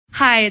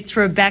Hi, it's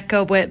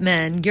Rebecca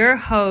Whitman, your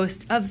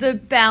host of the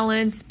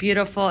Balanced,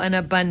 Beautiful, and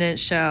Abundant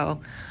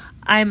Show.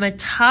 I'm a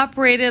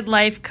top-rated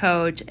life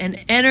coach, an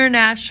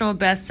international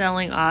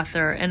best-selling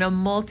author, and a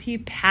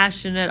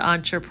multi-passionate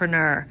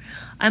entrepreneur.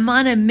 I'm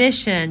on a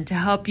mission to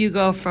help you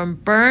go from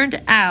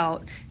burned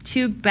out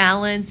to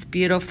balanced,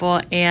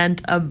 beautiful,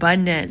 and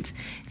abundant.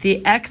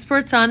 The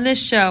experts on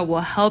this show will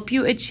help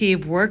you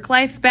achieve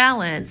work-life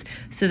balance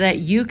so that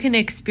you can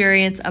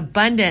experience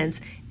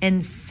abundance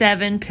in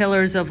 7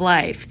 pillars of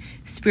life: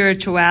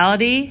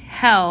 spirituality,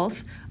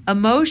 health,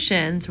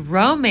 emotions,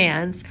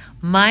 romance,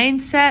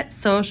 mindset,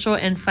 social,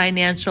 and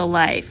financial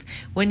life.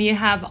 When you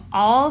have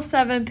all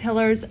 7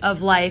 pillars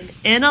of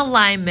life in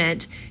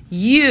alignment,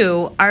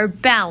 you are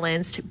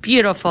balanced,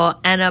 beautiful,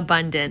 and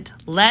abundant.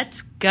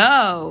 Let's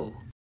go.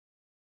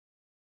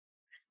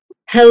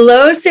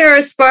 Hello,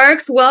 Sarah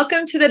Sparks.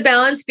 Welcome to the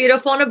Balanced,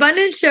 Beautiful, and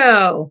Abundant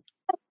Show.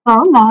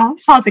 Hola,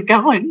 how's it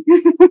going?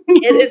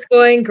 It is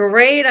going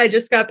great. I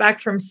just got back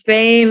from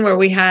Spain where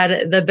we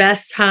had the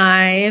best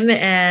time.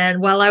 And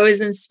while I was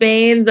in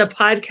Spain, the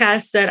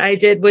podcast that I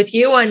did with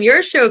you on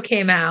your show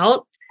came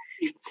out.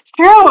 It's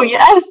true.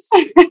 Yes.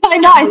 I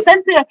know. I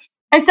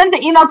sent the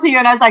email to you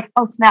and I was like,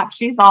 oh snap,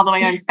 she's all the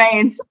way in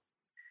Spain.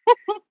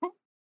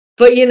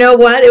 But you know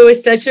what? It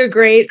was such a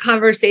great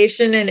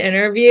conversation and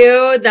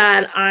interview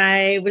that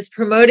I was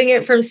promoting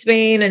it from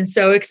Spain and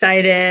so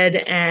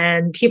excited,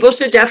 and people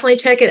should definitely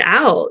check it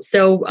out.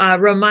 So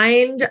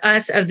remind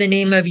us of the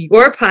name of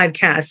your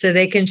podcast so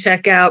they can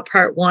check out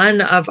part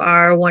 1 of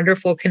our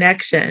wonderful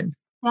connection.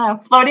 Yeah,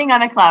 Floating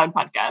on a Cloud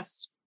podcast.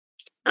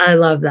 I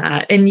love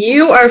that. And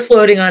you are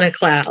floating on a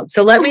cloud.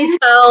 So let me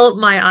tell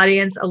my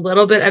audience a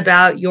little bit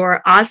about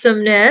your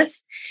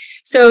awesomeness.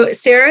 So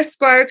Sarah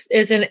Sparks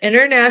is an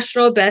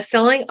international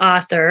best-selling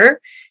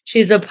author.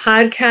 She's a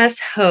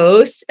podcast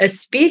host, a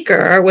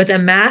speaker with a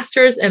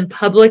master's in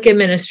public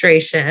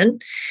administration.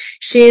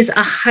 She's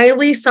a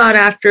highly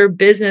sought-after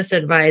business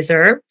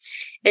advisor,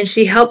 and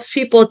she helps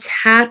people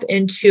tap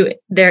into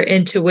their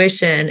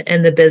intuition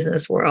in the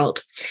business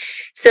world.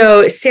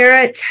 So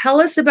Sarah, tell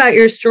us about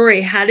your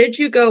story. How did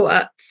you go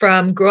up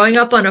from growing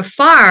up on a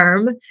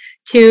farm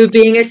to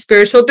being a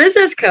spiritual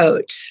business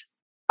coach?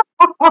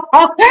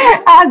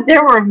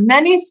 There were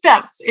many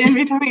steps in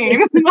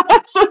between.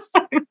 Let's just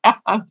say that.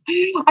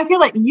 I feel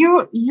like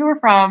you were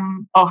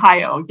from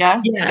Ohio,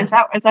 yes? Yes.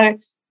 Is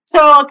that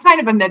so kind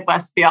of a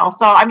Midwest feel?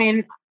 So I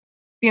mean,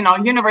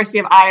 University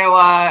of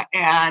Iowa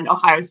and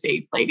Ohio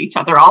State played each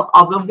other.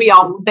 Although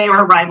they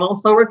were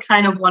rivals, so we're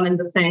kind of one and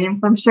the same.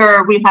 So I'm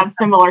sure we have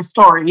similar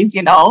stories,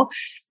 Not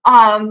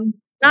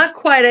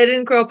quite. I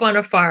didn't grow up on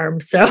a farm,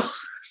 so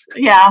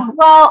yeah.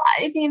 Well,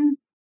 I mean,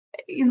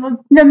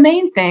 the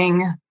main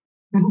thing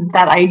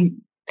that I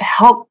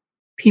help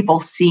people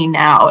see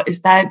now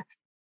is that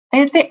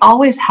they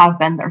always have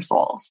been their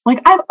souls.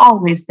 Like I've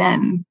always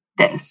been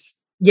this.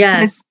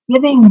 Yes. It's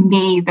giving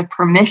me the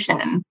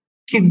permission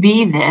to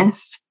be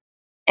this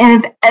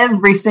and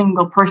every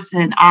single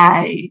person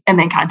I am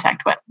in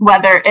contact with,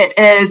 whether it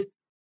is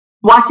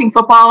watching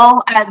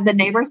football at the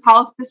neighbor's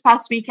house this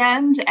past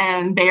weekend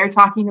and they are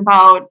talking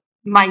about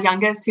my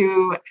youngest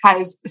who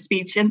has a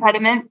speech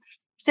impediment.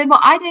 Said,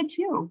 well, I did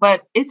too,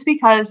 but it's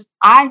because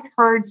I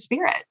heard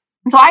spirit.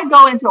 And so I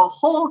go into a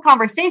whole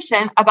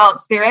conversation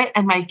about spirit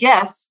and my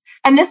gifts.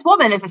 And this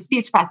woman is a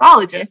speech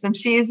pathologist and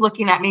she's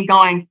looking at me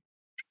going,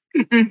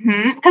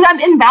 because I'm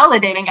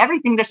invalidating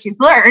everything that she's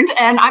learned.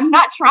 And I'm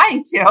not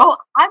trying to,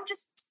 I'm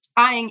just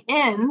tying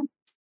in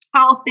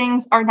how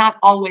things are not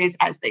always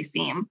as they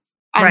seem.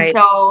 And right.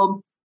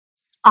 So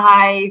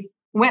I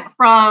went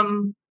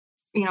from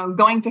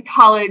going to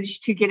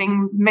college to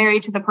getting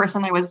married to the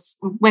person I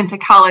went to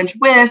college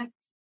with,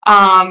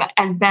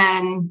 and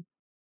then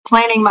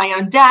planning my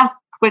own death,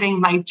 quitting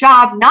my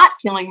job, not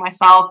killing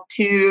myself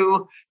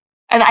and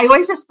I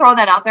always just throw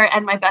that out there.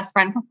 And my best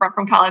friend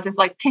from college is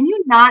like, can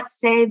you not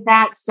say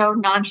that so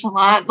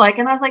nonchalant?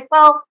 And I was like,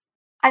 well,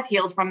 I've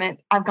healed from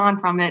it. I've gone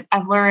from it.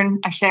 I've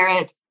learned, I share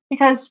it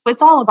because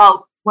it's all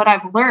about what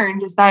I've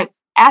learned is that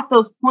at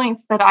those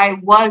points that I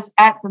was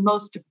at the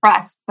most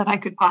depressed that I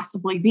could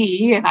possibly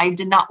be, and I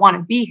did not want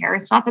to be here.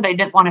 It's not that I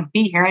didn't want to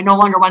be here. I no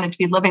longer wanted to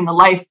be living the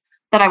life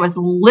that I was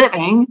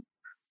living.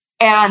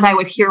 And I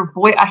would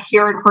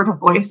heard a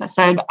voice that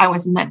said I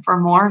was meant for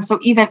more. So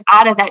even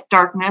out of that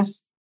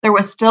darkness, there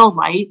was still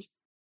light.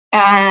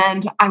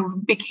 And I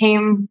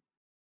became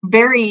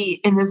very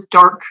in this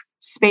dark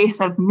space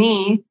of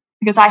me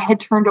because I had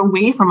turned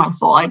away from my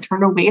soul. I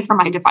turned away from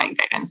my divine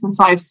guidance. And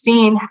so I've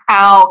seen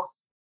how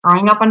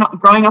growing up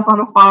on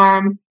a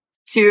farm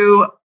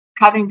to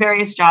having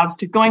various jobs,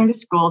 to going to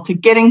school, to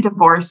getting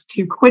divorced,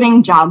 to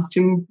quitting jobs,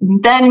 to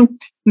then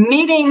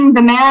meeting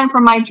the man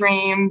from my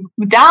dream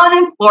down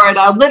in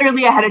Florida.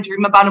 Literally, I had a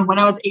dream about him when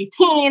I was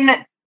 18.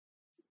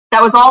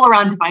 That was all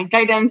around divine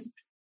guidance.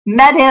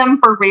 Met him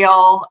for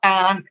real,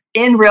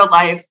 in real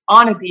life,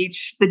 on a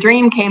beach. The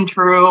dream came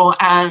true.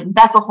 And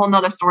that's a whole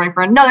nother story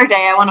for another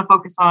day. I want to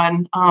focus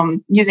on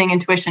using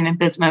intuition in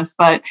business.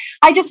 But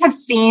I just have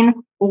seen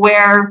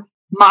where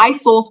my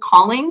soul's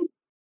calling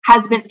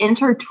has been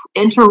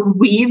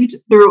interweaved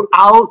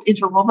throughout,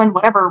 interwoven,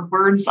 whatever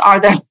words are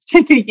there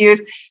to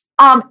use,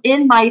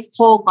 in my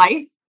whole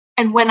life.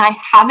 And when I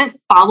haven't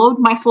followed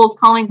my soul's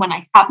calling, when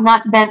I have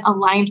not been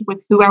aligned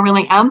with who I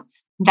really am,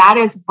 that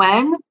is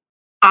when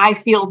I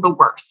feel the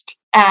worst.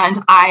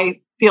 And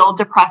I feel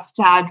depressed,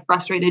 sad,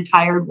 frustrated,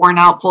 tired, worn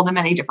out, pulled in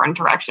many different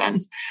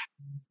directions.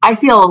 I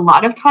feel a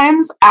lot of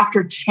times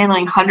after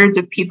channeling hundreds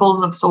of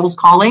people's of soul's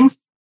callings,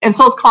 and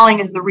soul's calling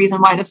is the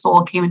reason why the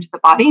soul came into the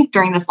body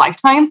during this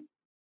lifetime.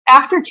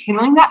 After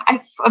channeling that,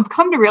 I've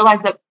come to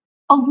realize that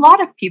a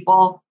lot of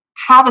people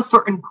have a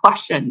certain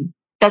question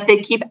that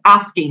they keep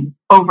asking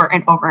over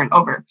and over and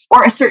over,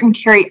 or a certain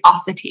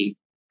curiosity.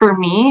 For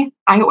me,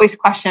 I always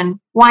question,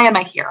 why am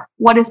I here?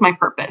 What is my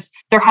purpose?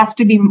 There has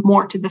to be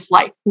more to this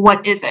life.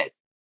 What is it?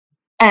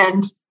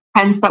 And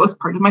hence that was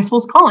part of my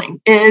soul's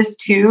calling, is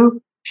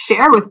to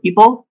share with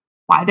people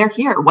why they're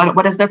here.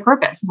 What is their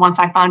purpose? Once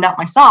I found out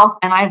myself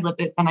and I live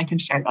it, then I can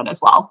share that as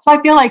well. So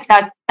I feel like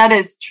that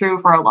is true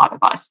for a lot of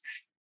us.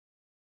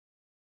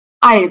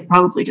 I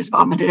probably just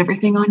vomited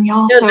everything on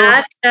y'all. No, so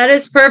that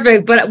is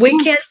perfect, but we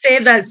can't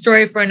save that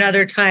story for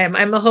another time.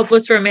 I'm a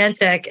hopeless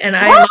romantic and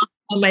I'm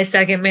on my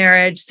second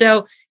marriage.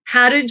 So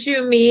how did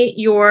you meet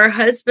your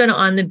husband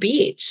on the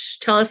beach?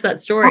 Tell us that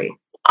story.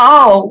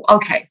 Oh,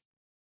 okay.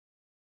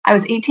 I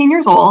was 18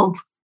 years old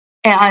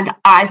and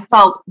I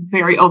felt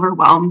very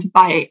overwhelmed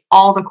by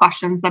all the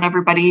questions that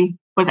everybody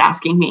was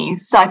asking me,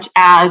 such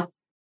as,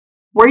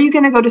 where are you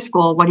going to go to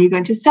school? What are you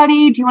going to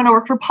study? Do you want to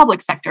work for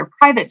public sector,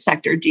 private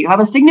sector? Do you have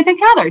a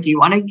significant other? Do you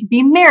want to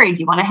be married? Do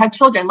you want to have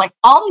children? Like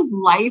all these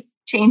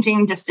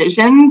life-changing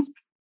decisions,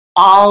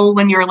 all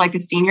when you're like a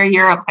senior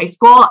year of high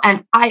school.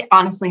 And I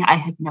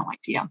had no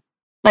idea.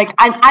 Like,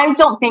 I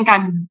don't think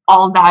I'm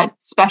all that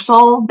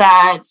special,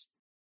 that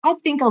I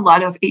think a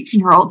lot of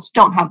 18-year-olds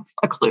don't have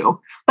a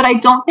clue, but I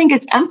don't think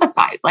it's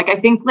emphasized. Like, I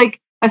think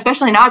like,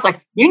 especially now, it's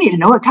like, you need to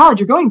know what college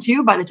you're going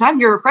to by the time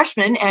you're a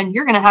freshman and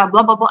you're going to have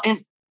blah, blah, blah.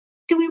 And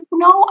do we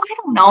know? I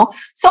don't know.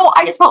 So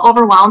I just felt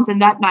overwhelmed.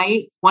 And that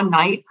night, one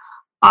night,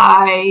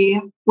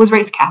 I was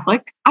raised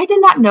Catholic. I did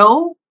not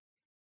know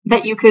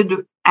that you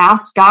could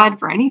ask God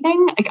for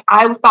anything. Like,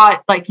 I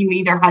thought like you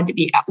either had to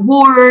be at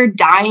war,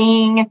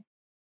 dying,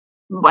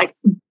 like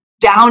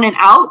down and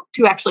out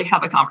to actually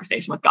have a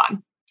conversation with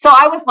God. So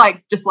I was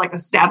like, just like a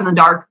stab in the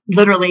dark,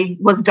 literally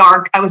was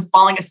dark. I was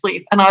falling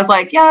asleep and I was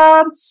like,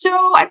 yeah, so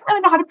I don't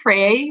really know how to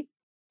pray,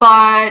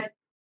 but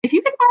if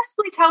you could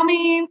possibly tell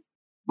me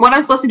what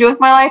I'm supposed to do with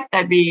my life,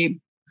 that'd be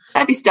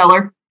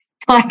stellar.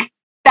 Like,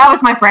 that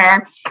was my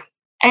prayer.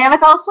 And I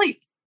fell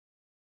asleep.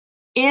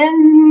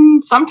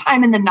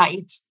 Sometime in the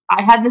night,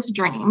 I had this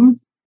dream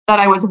that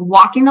I was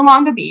walking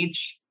along the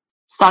beach.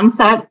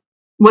 Sunset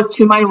was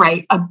to my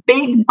right. A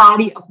big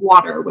body of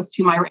water was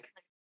to my right,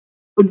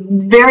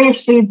 with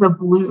various shades of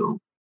blue.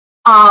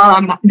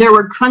 There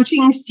were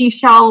crunching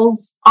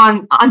seashells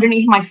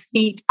underneath my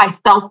feet. I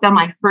felt them.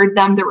 I heard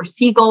them. There were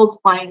seagulls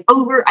flying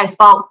over. I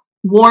felt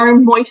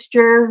warm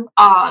moisture,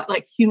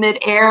 like humid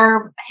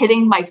air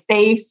hitting my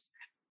face.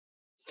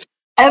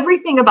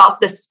 Everything about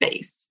this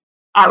space.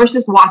 I was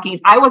just walking.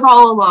 I was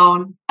all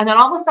alone. And then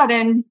all of a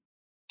sudden,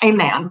 a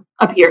man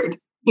appeared.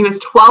 He was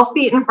 12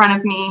 feet in front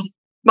of me,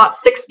 about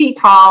 6 feet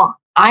tall.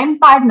 I'm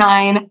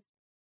 5'9".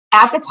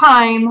 At the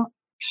time,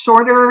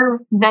 shorter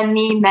than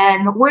me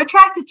men were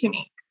attracted to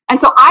me. And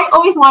so I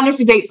always wanted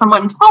to date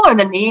someone taller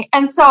than me.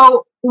 And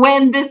so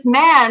when this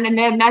man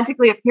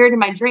magically appeared in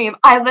my dream,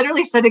 I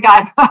literally said to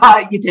God,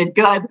 you did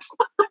good.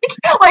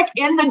 Like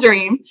in the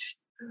dream.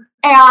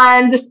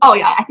 And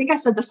I think I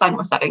said the sun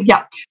was setting.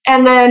 Yeah.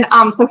 And then,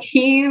 so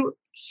he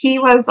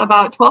was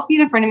about 12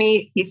 feet in front of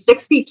me. He's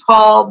 6 feet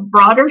tall,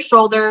 broader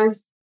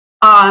shoulders,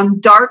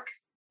 dark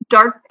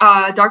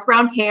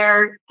brown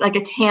hair, like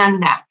a tan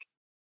neck.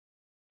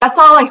 That's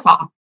all I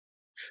saw.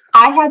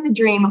 I had the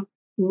dream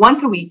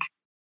once a week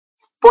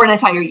for an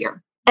entire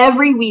year.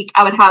 Every week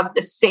I would have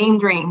the same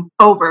dream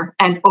over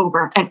and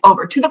over and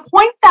over, to the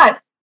point that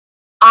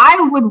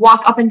I would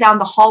walk up and down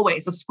the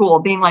hallways of school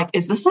being like,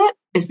 is this it?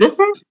 Is this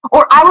it?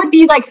 Or I would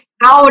be like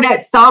out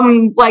at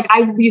some, like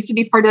I used to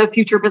be part of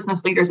Future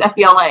Business Leaders,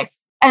 FBLA.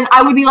 And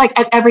I would be like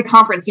at every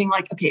conference being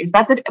like, okay, is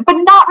that the, but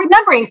not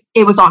remembering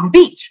it was on the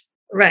beach.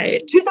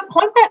 Right. To the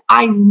point that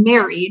I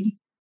married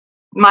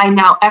my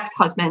now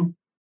ex-husband,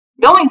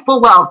 knowing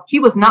full well he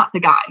was not the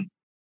guy.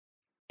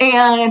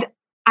 And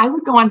I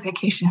would go on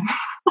vacation.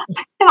 I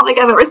don't think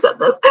I've ever said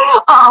this.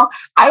 I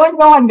would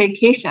go on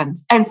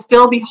vacations and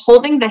still be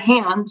holding the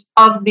hand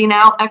of the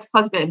now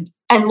ex-husband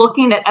and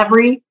looking at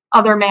every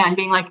other man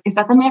being like, is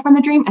that the man from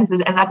the dream? Is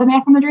that the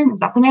man from the dream? Is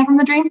that the man from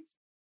the dream?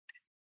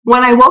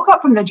 When I woke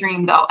up from the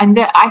dream, though, and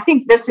I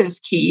think this is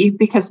key,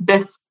 because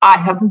this I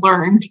have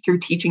learned through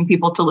teaching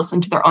people to listen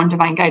to their own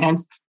divine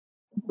guidance.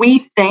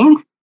 We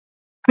think,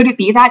 could it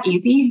be that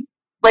easy?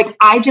 Like,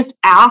 I just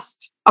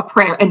asked a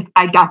prayer and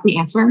I got the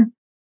answer.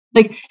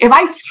 Like, if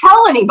I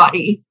tell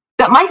anybody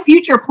that my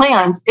future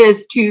plans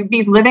is to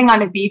be living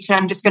on a beach and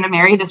I'm just going to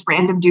marry this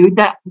random dude,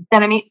 then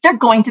I mean, they're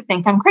going to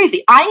think I'm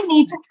crazy. I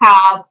need to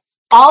have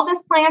all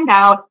this planned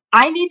out.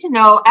 I need to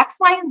know X,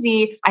 Y, and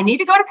Z. I need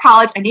to go to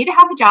college. I need to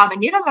have a job. I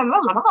need to blah, blah,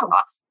 blah, blah,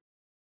 blah.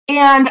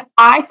 And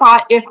I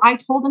thought if I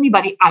told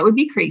anybody, I would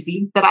be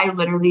crazy, that I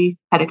literally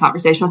had a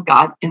conversation with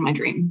God in my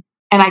dream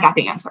and I got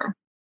the answer.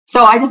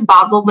 So I just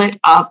bottled it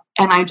up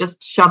and I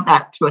just shoved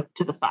that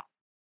to the side.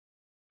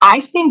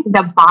 I think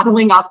that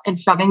bottling up and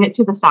shoving it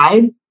to the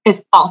side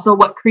is also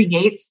what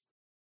creates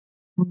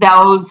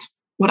those,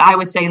 what I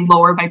would say,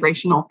 lower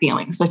vibrational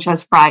feelings, such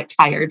as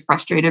tired,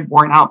 frustrated,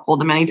 worn out,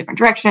 pulled in many different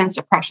directions,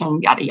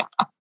 depression, yada,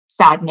 yada,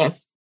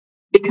 sadness,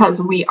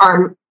 because we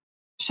are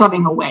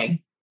shoving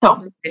away.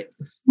 So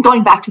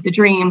going back to the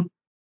dream,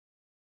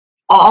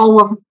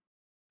 all of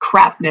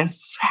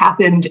crapness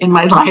happened in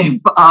my life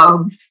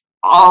of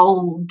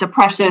all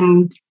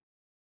depression,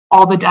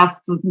 all the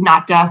deaths,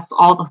 not deaths,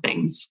 all the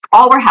things,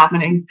 all were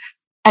happening.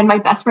 And my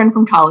best friend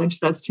from college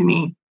says to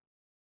me,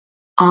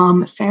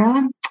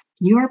 Sarah,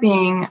 you are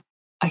being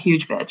a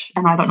huge bitch.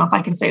 And I don't know if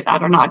I can say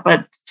that or not,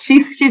 but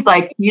she's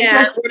like, we're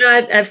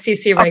not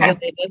FCC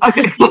regulated.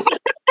 Okay.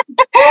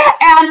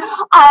 And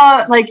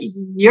like,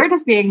 you're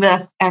just being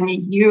this, and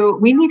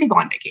we need to go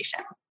on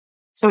vacation.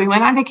 So we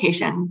went on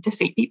vacation to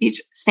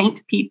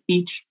St. Pete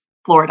Beach,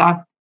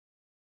 Florida.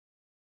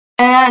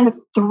 And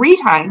 3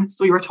 times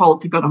we were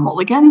told to go to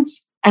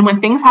Mulligan's. And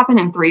when things happen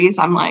in threes,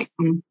 I'm like,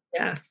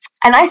 yeah.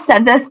 And I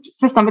said this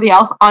to somebody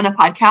else on a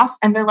podcast,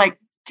 and they're like,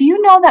 do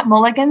you know that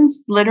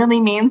Mulligan's literally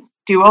means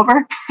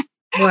do-over?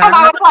 Wow. And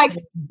I was like,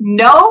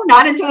 no,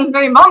 not until this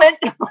very moment.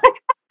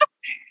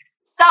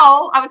 So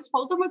I was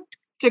told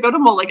to go to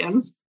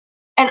Mulligan's,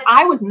 and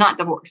I was not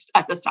divorced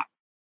at this time.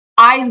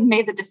 I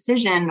made the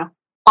decision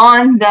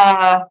on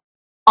the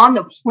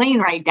plane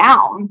ride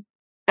down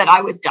that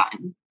I was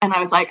done. And I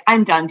was like,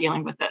 I'm done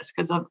dealing with this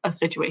because of a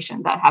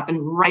situation that happened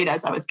right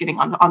as I was getting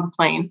on the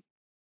plane.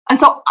 And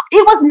so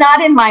it was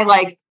not in my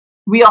like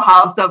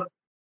wheelhouse of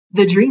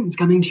the dream's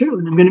coming true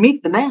and I'm going to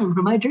meet the man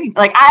from my dream.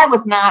 Like I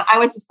was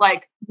just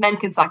like, men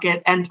can suck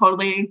it and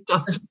totally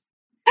just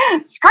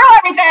screw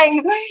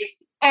everything.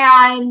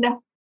 And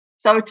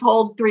so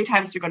told 3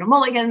 times to go to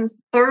Mulligan's.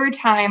 3rd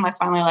time I was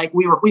finally like,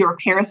 we were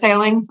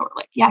parasailing. So we're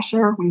like, yeah,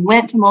 sure. We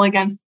went to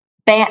Mulligan's.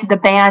 The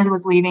band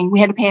was leaving. We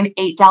had to pay an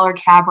 $8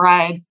 cab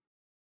ride.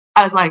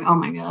 I was like, oh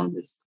my God,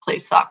 this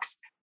place sucks.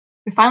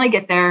 We finally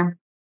get there.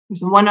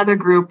 There's one other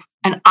group,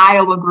 an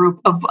Iowa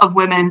group of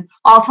women,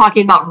 all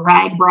talking about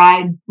Rag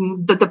Bride,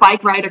 the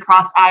bike ride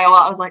across Iowa.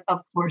 I was like,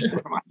 of course, they're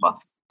from Iowa.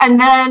 And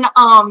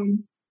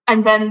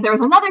then there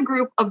was another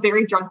group of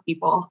very drunk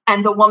people,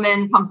 and the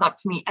woman comes up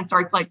to me and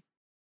starts like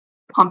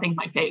pumping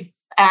my face,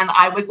 and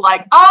I was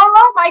like,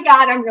 oh my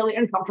God, I'm really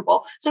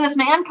uncomfortable. So this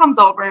man comes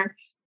over,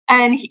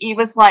 and he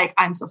was like,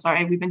 I'm so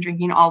sorry, we've been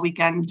drinking all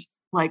weekend,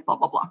 like blah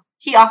blah blah.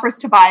 He offers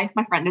to buy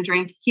my friend a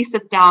drink. He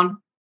sits down,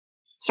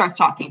 starts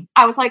talking.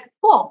 I was like,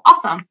 cool,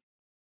 awesome.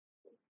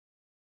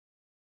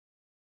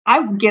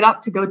 I get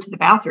up to go to the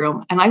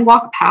bathroom, and I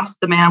walk past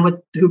the man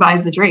who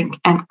buys the drink,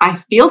 and I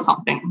feel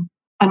something,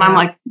 and I'm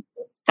like,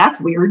 that's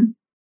weird.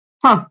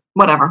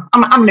 Whatever.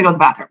 I'm going to go to the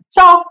bathroom.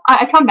 So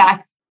I come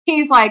back.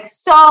 He's like,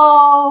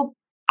 so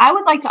I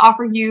would like to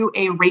offer you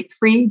a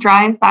rate-free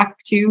drive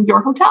back to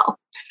your hotel.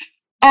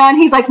 And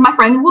he's like, my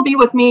friend will be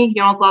with me,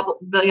 blah, blah,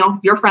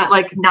 your friend,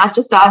 like not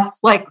just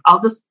us, like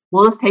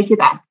we'll just take you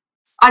back.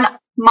 And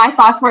my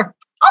thoughts were,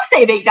 I'll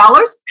save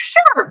 $8.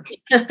 Sure.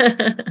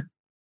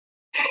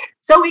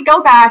 So we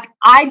go back.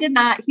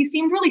 He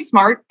seemed really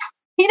smart.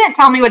 He didn't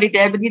tell me what he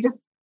did, but he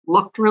just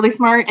looked really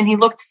smart and he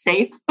looked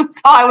safe.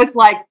 So I was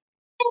like,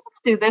 let's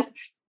do this.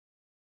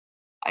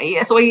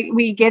 So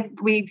we get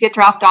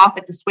dropped off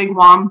at the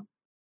Swigwam.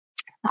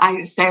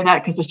 I say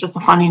that because it's just a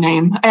funny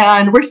name.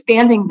 And we're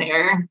standing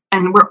there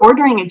and we're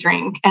ordering a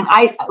drink. And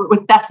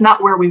that's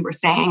not where we were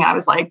staying. I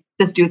was like,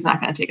 this dude's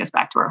not going to take us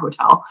back to our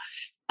hotel.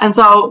 And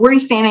so we're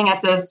standing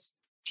at this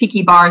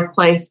tiki bar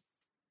place.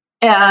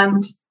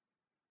 And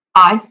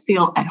I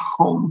feel at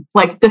home,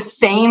 like the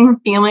same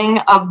feeling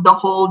of the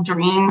whole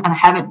dream. And I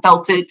haven't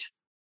felt it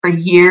for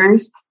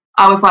years.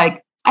 I was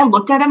like, I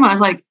looked at him and I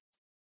was like,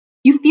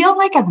 you feel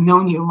like I've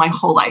known you my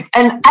whole life.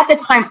 And at the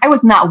time I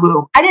was not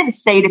woo. I didn't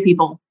say to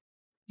people,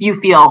 you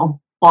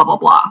feel blah, blah,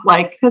 blah.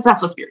 Like, cause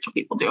that's what spiritual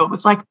people do.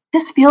 It's like,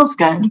 this feels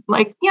good.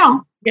 Like,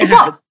 It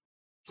does.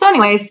 So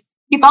anyways,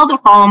 he felt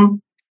at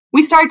home.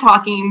 We started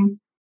talking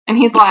and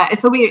he's like,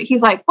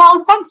 well,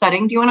 the sun's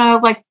setting. Do you want to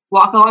like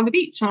walk along the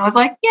beach? And I was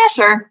like, yeah,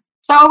 sure.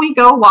 So we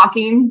go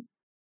walking.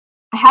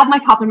 I have my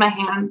cup in my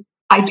hand.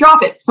 I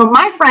drop it. So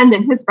my friend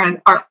and his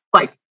friend are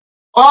like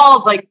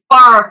all like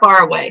far,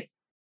 far away.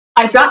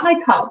 I drop my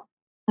cup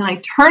and I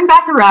turn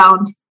back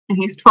around and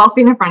he's 12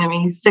 feet in front of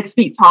me. He's 6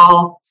 feet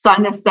tall.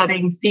 Sun is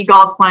setting,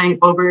 seagulls flying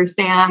over,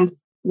 sand,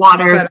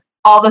 water,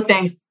 all the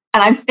things.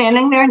 And I'm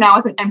standing there now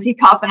with an empty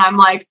cup and I'm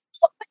like,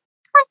 oh my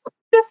God,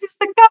 this is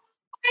the guy.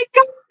 Oh my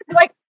God.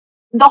 Like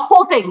the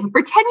whole thing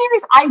for 10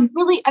 years.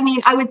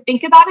 I would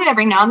think about it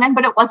every now and then,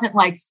 but it wasn't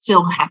like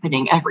still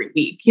happening every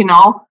week,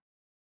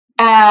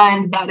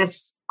 And that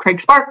is Craig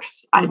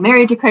Sparks. I'm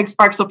married to Craig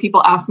Sparks. So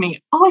people ask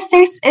me, oh,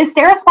 is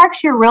Sarah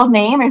Sparks your real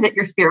name? Is it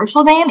your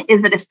spiritual name?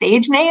 Is it a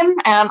stage name?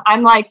 And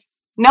I'm like,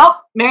 nope,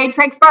 married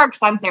Craig Sparks.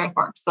 I'm Sarah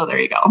Sparks. So there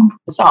you go.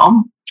 So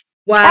wow,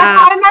 that's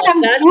how I met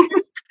him. That's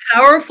a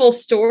powerful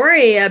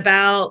story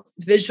about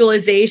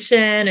visualization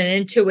and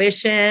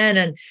intuition.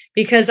 And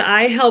because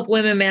I help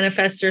women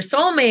manifest their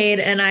soulmate,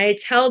 and I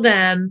tell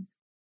them,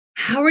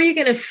 how are you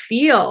going to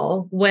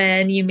feel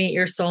when you meet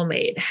your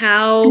soulmate?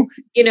 How,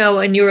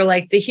 and you were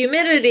like the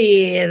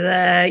humidity,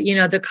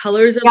 the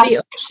colors of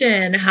the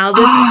ocean, how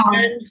the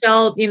sun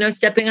felt,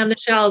 stepping on the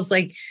shells.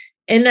 Like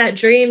in that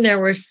dream, there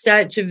were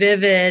such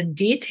vivid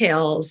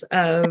details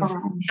of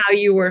how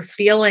you were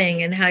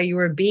feeling and how you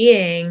were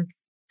being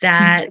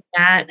that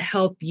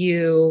helped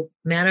you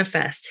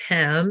manifest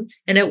him.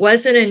 And it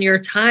wasn't in your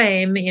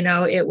time,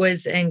 it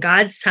was in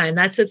God's time.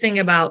 That's the thing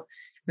about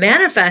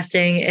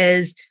manifesting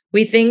is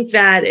we think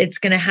that it's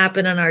going to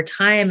happen on our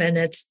time.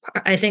 And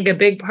I think a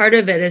big part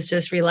of it is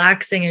just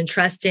relaxing and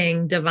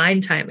trusting divine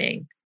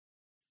timing.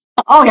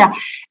 Oh yeah.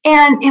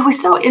 And it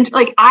was so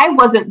I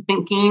wasn't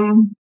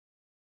thinking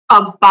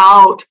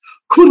about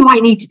who do I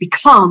need to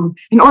become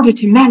in order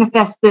to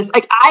manifest this.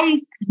 Like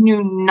I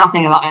knew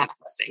nothing about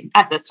manifesting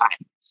at this time.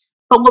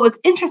 But what was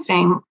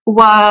interesting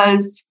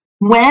was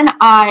when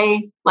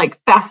I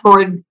fast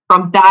forward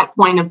from that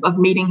point of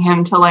meeting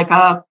him to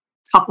a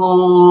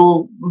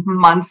couple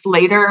months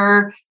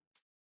later,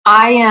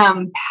 I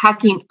am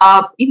packing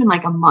up, even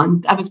a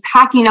month. I was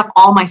packing up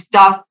all my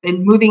stuff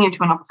and moving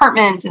into an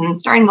apartment and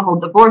starting the whole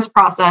divorce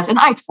process. And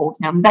I told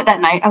him that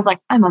night, I was like,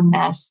 I'm a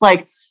mess.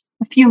 A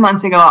few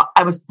months ago,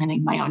 I was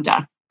planning my own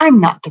death. I'm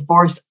not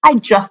divorced. I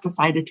just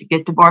decided to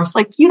get divorced.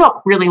 You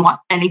don't really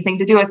want anything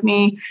to do with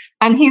me.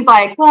 And he's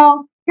like,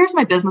 well, here's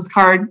my business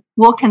card.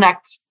 We'll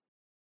connect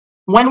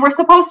when we're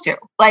supposed to.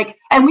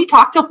 And we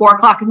talked till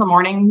 4:00 in the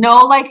morning.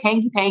 No,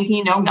 hanky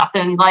panky, no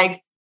nothing.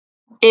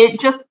 It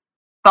just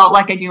felt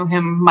like I knew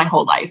him my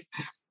whole life.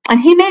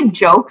 And he made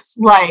jokes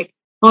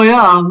oh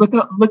yeah, look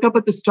up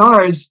at the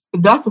stars.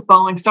 That's a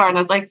falling star. And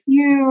I was like,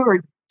 you're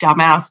a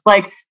dumbass.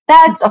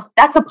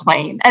 That's a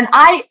plane. And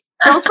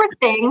those were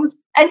things,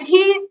 and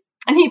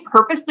he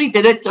purposely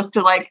did it just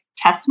to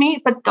test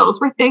me. But those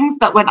were things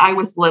that when I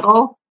was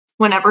little,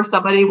 whenever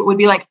somebody would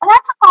be like, oh,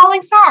 that's a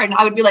falling star. And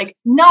I would be like,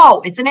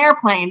 no, it's an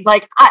airplane.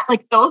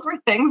 Those were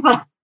things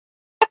that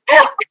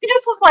I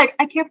just was like,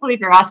 I can't believe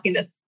you're asking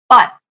this.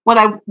 But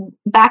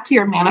back to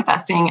your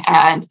manifesting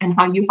and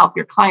how you help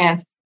your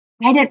clients,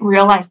 I didn't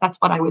realize that's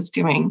what I was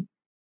doing.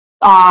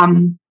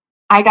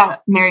 I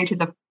got married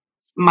to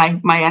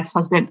my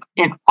ex-husband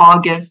in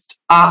August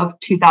of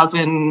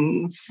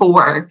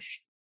 2004,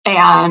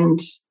 and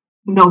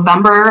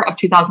November of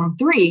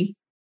 2003,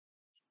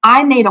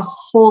 I made a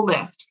whole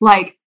list.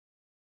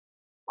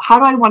 How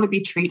do I want to be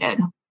treated?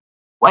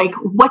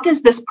 What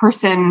does this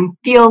person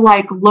feel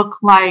like, look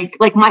like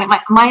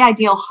my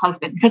ideal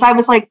husband? Because I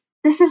was like,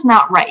 this is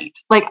not right.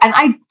 And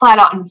I flat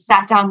out and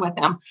sat down with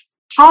him.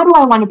 How do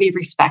I want to be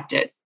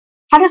respected?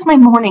 How does my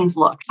mornings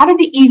look? How do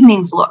the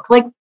evenings look?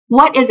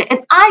 What is it?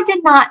 And I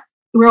did not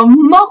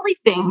remotely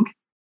think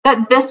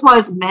that this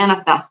was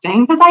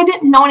manifesting because I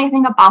didn't know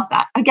anything about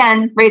that.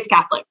 Again, raised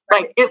Catholic.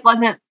 It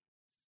wasn't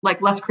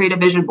let's create a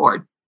vision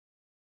board.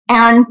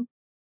 And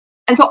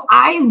so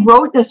I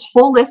wrote this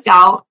whole list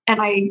out, and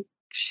I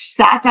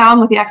sat down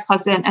with the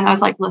ex-husband, and I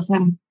was like,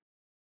 listen,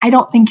 I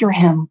don't think you're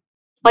him.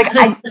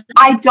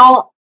 I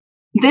don't,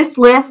 this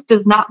list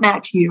does not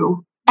match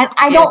you. And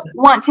I don't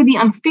want to be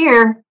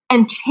unfair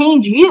and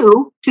change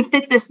you to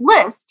fit this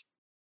list.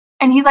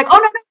 And he's like, oh,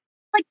 no,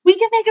 we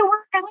can make it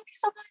work. I love you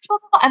so much. Blah,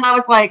 blah, blah. And I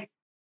was like,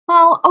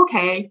 well,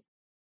 okay.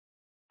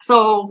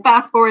 So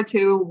fast forward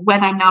to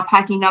when I'm now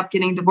packing up,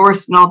 getting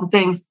divorced and all the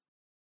things,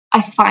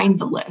 I find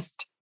the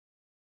list.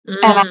 And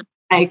I'm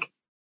like,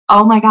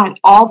 oh my God,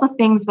 all the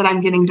things that I'm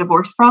getting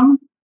divorced from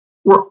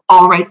were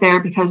all right there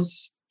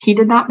because he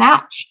did not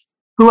match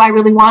who I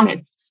really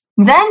wanted.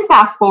 Then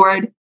fast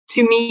forward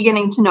to me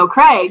getting to know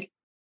Craig,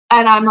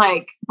 and I'm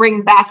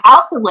bring back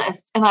out the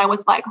list. And I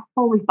was like,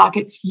 holy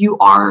buckets, you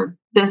are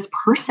this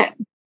person.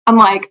 I'm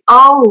like,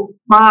 oh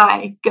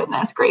my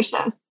goodness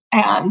gracious.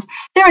 And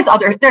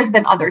there's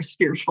been other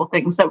spiritual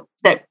things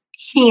that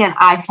he and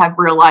I have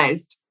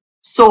realized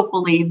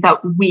soulfully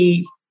that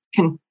we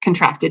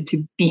contracted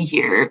to be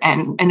here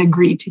and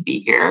agreed to be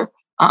here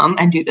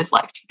and do this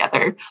life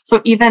together.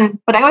 So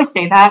but I always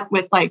say that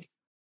with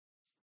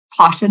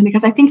caution,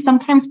 because I think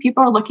sometimes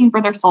people are looking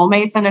for their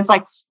soulmates, and it's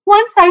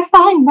once I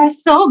find my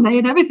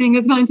soulmate, everything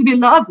is going to be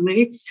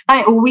lovely.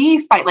 We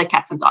fight like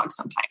cats and dogs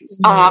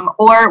sometimes,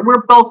 or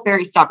we're both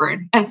very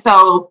stubborn. And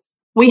so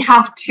we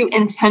have to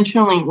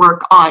intentionally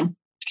work on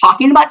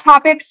talking about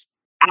topics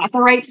at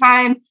the right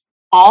time,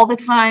 all the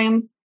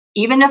time,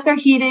 even if they're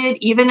heated,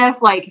 even if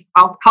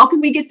how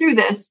can we get through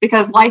this?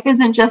 Because life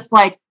isn't just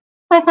I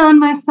found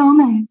my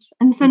soulmate,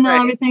 and so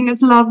now everything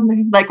is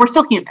lovely. We're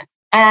still human.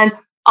 And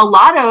a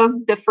lot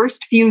of the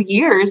first few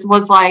years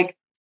was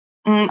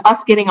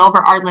us getting over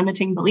our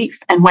limiting belief.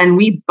 And when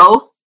we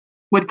both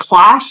would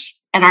clash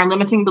and our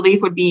limiting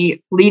belief would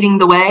be leading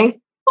the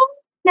way,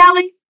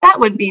 Natalie, that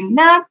would be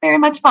not very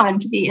much fun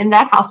to be in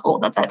that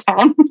household at that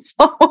time.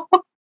 So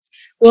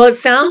Well, it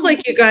sounds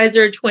like you guys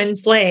are twin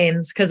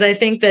flames, because I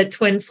think that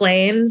twin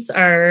flames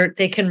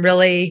they can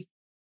really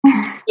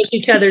push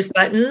each other's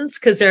buttons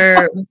because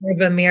they're more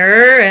of a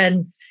mirror,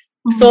 and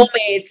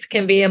soulmates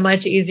can be a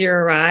much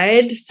easier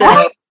ride. So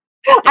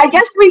I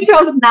guess we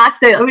chose not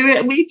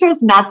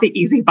the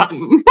easy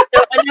button.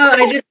 No,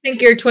 I just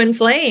think you're twin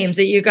flames,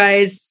 that you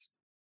guys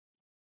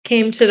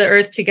came to the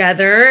earth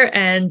together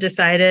and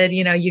decided,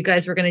 you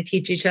guys were going to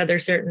teach each other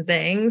certain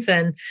things.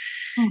 And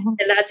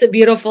that's a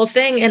beautiful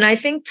thing. And I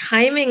think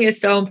timing is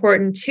so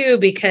important too,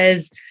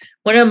 because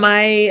one of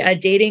my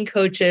dating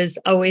coaches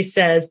always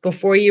says,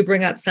 before you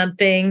bring up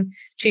something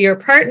to your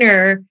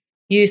partner,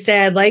 you say,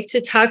 I'd like to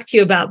talk to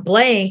you about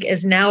blank,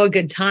 is now a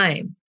good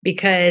time,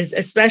 because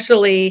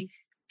especially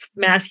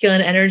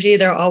masculine energy,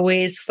 they're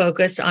always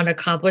focused on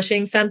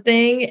accomplishing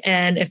something.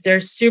 And if they're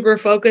super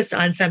focused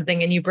on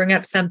something and you bring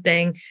up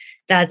something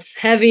that's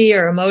heavy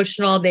or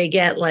emotional, they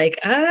get like,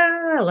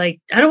 I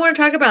don't want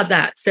to talk about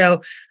that.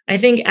 So I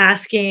think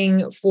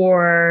asking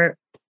for,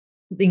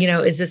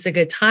 is this a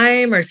good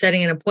time, or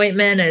setting an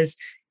appointment is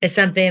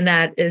something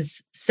that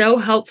is so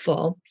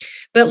helpful.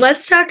 But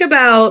let's talk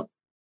about,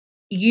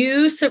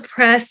 you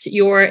suppressed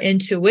your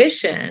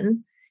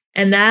intuition,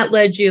 and that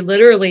led you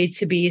literally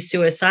to be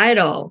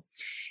suicidal.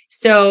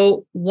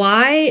 So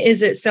why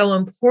is it so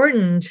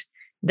important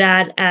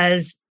that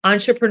as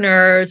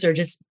entrepreneurs, or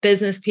just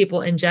business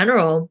people in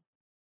general,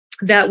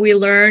 that we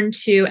learn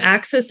to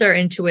access our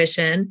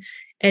intuition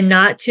and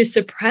not to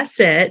suppress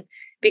it?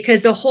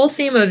 Because the whole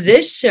theme of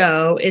this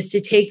show is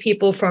to take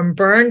people from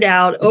burned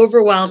out,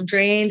 overwhelmed,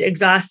 drained,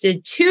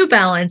 exhausted to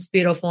balanced,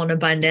 beautiful, and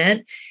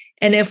abundant.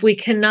 And if we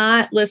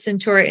cannot listen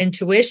to our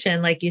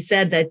intuition, like you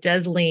said, that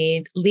does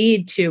lead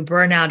to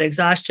burnout,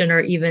 exhaustion, or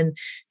even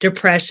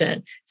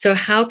depression. So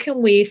how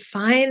can we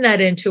find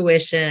that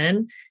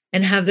intuition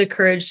and have the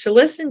courage to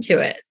listen to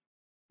it?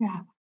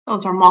 Yeah,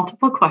 those are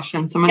multiple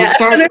questions. I'm going to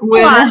start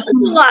with a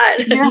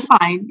lot. You're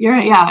fine.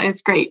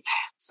 It's great.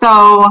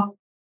 So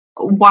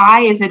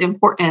why is it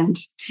important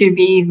to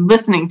be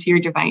listening to your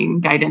divine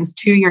guidance,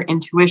 to your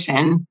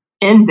intuition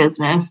in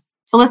business?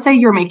 So let's say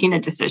you're making a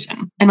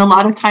decision. And a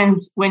lot of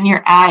times when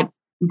you're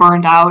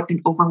burned out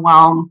and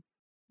overwhelmed,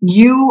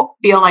 you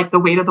feel like the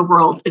weight of the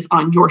world is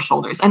on your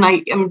shoulders. And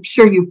I am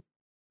sure you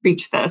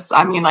preach this.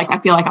 I mean, I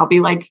feel like I'll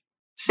be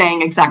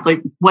saying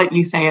exactly what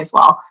you say as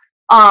well.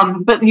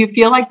 But you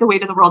feel like the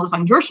weight of the world is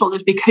on your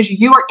shoulders because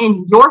you are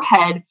in your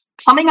head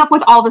coming up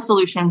with all the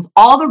solutions,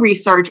 all the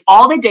research,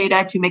 all the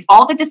data to make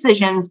all the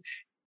decisions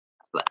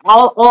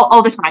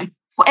all the time.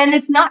 And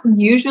it's not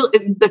usually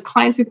the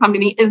clients who come to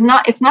me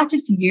it's not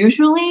just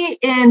usually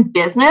in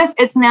business.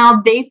 It's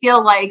now they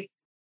feel like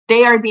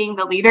they are being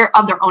the leader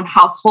of their own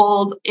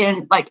household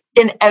in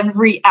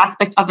every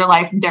aspect of their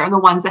life. They're the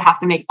ones that have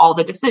to make all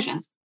the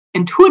decisions.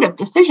 Intuitive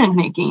decision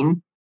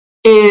making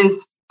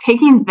is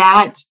taking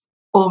that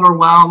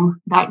overwhelm,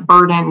 that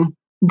burden,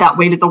 that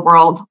weight of the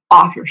world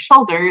off your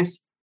shoulders,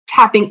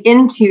 tapping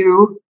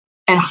into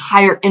a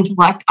higher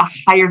intellect, a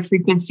higher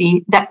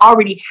frequency that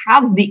already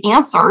has the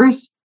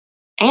answers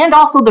and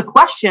also the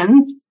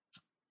questions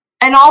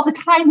and all the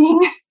timing.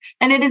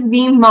 And it is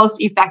the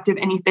most effective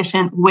and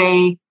efficient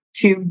way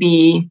to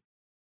be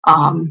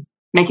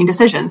making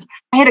decisions.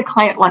 I had a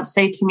client once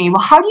say to me, well,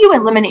 how do you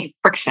eliminate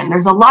friction?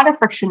 There's a lot of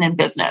friction in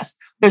business.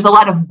 There's a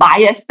lot of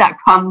bias that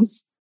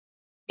comes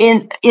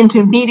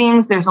into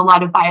meetings. There's a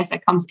lot of bias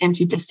that comes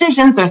into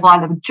decisions. There's a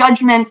lot of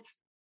judgments.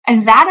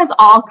 And that is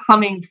all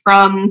coming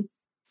from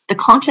the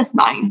conscious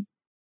mind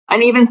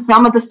and even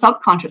some of the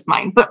subconscious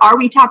mind. But are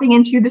we tapping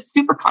into the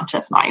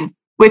superconscious mind,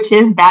 which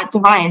is that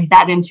divine,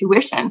 that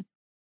intuition?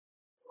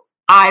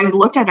 I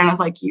looked at it and I was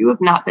like, you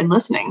have not been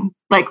listening.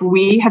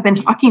 We have been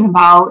talking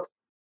about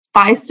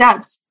 5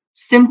 steps,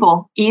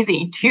 simple,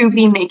 easy to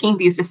be making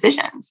these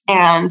decisions.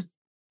 And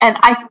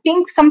I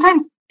think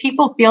sometimes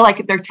people feel like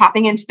if they're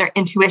tapping into their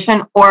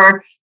intuition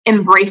or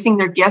embracing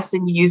their gifts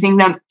and using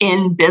them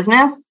in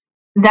business,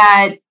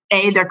 that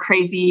they're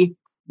crazy.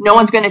 No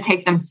one's going to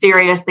take them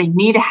serious. They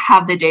need to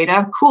have the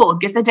data. Cool,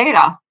 get the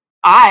data.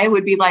 I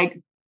would be like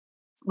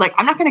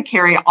I'm not going to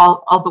carry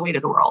all the weight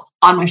of the world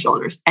on my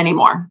shoulders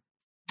anymore.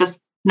 Just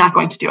not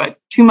going to do it.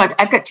 Too much.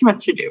 I've got too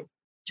much to do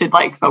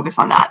to focus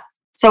on that.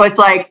 So it's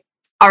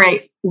all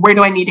right, where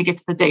do I need to get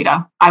to the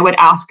data? I would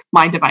ask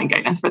my divine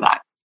guidance for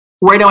that.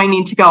 Where do I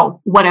need to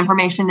go? What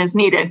information is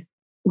needed?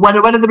 What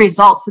are the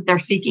results that they're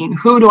seeking?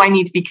 Who do I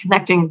need to be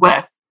connecting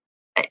with?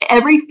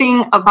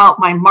 Everything about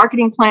my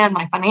marketing plan,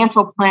 my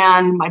financial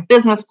plan, my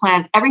business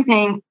plan,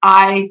 everything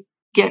I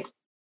get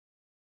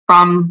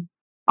from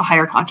a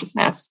higher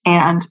consciousness.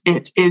 And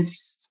it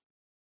is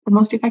the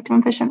most effective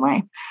and efficient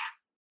way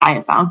I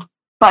have found.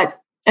 But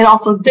it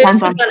also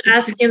depends on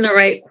asking the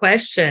right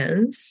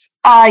questions.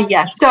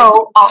 Yes.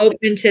 So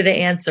open to the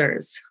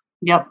answers.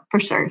 Yep, for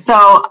sure.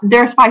 So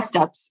there's 5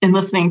 steps in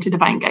listening to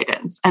divine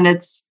guidance. And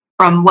it's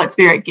from what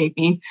Spirit gave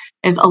me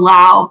is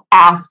allow,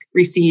 ask,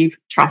 receive,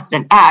 trust,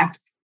 and act.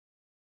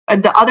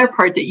 The other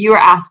part that you were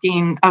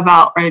asking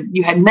about, or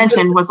you had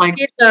mentioned, was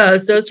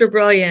those were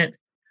brilliant.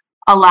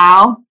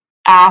 Allow,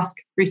 ask,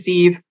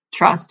 receive,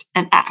 trust,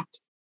 and act.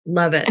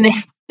 Love it. And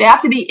they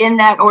have to be in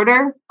that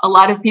order. A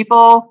lot of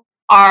people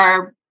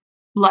are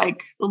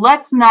like,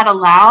 let's not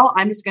allow,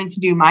 I'm just going to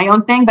do my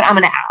own thing, but I'm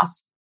going to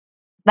ask.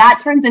 That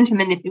turns into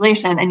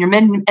manipulation, and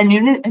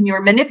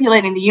you're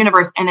manipulating the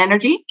universe and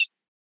energy.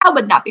 I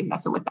would not be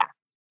messing with that.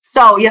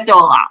 So you have to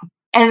allow.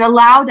 And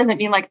allow doesn't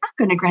mean like, I'm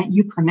going to grant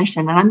you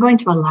permission and I'm going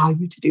to allow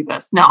you to do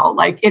this. No,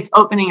 like it's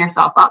opening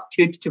yourself up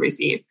to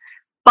receive.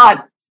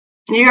 But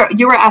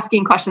you were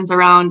asking questions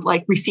around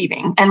like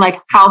receiving and like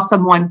how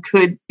someone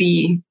could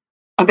be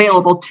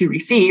available to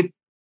receive.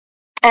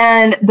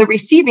 And the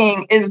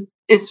receiving is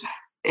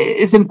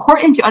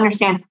important to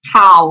understand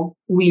how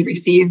we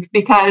receive,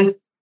 because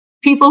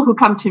people who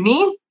come to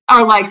me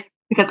are like,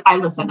 because I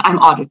listen, I'm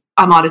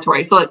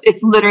auditory. So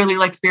it's literally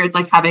like spirits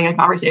like having a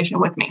conversation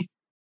with me.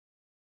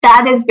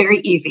 That is very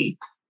easy.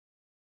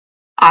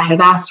 I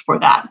have asked for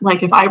that.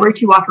 Like if I were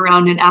to walk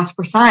around and ask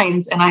for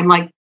signs and I'm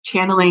like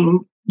channeling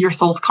your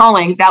soul's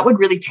calling, that would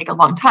really take a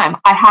long time.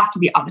 I have to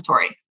be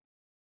auditory.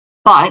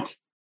 But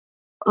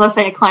let's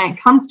say a client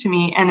comes to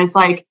me and is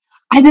like,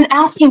 I've been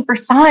asking for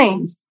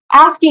signs,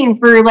 asking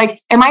for like,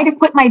 am I to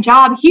quit my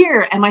job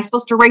here? Am I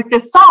supposed to write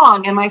this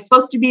song? Am I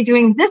supposed to be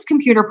doing this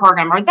computer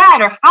program or that?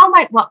 Or how am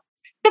I? Well,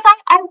 because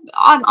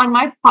on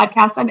my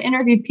podcast, I've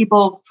interviewed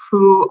people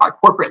who are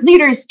corporate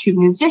leaders, to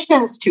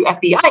musicians, to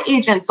FBI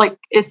agents. Like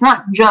it's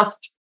not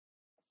just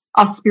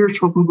us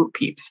spiritual Google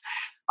peeps.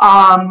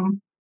 And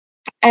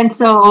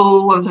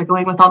so where was I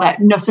going with all that?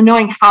 No, so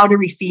knowing how to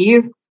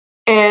receive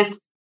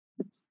is,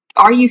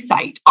 are you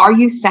sight? Are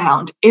you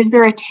sound? Is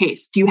there a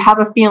taste? Do you have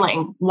a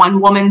feeling? One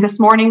woman this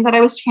morning that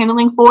I was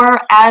channeling for,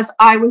 as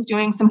I was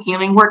doing some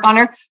healing work on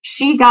her,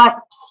 she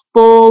got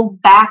full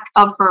back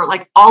of her,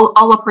 like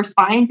all of her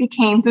spine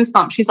became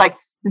goosebumps. She's like,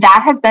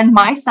 that has been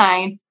my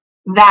sign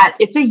that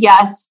it's a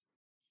yes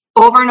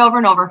over and over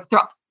and over.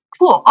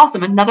 Cool.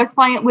 Awesome. Another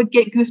client would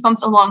get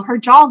goosebumps along her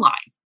jawline.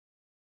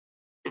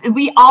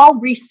 We all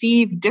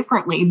receive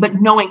differently,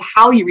 but knowing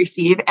how you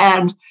receive.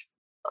 And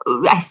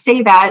I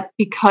say that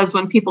because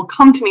when people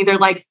come to me, they're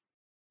like,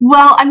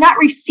 well, I'm not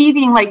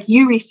receiving like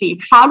you receive.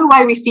 How do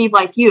I receive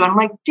like you? And I'm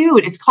like,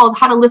 dude, it's called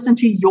how to listen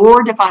to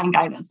your divine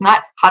guidance,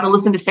 not how to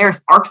listen to Sarah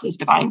Sparks'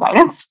 divine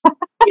guidance.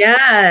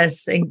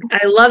 Yes.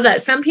 I love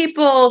that. Some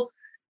people,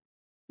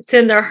 it's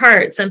in their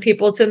heart. Some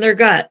people, it's in their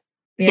gut.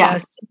 You know,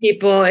 some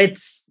people,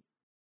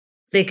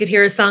 they could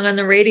hear a song on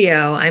the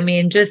radio. I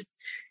mean, just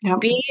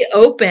be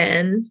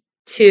open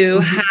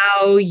to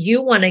how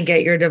you want to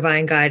get your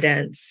divine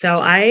guidance. So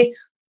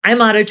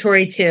I'm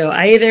auditory too.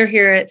 I either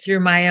hear it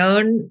through my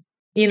own,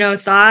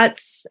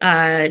 thoughts,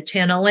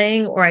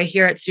 channeling, or I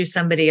hear it through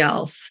somebody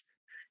else.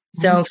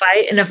 So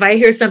if I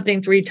hear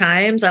something 3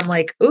 times, I'm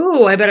like,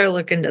 ooh, I better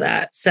look into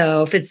that.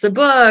 So if it's a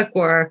book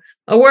or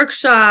a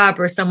workshop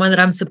or someone that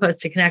I'm supposed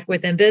to connect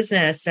with in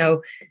business.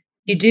 So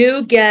you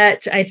do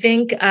get, I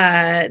think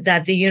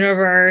that the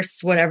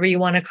universe, whatever you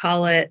want to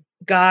call it,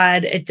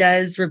 God, it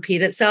does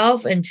repeat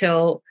itself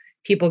until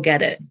people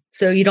get it.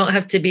 So you don't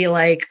have to be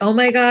like, oh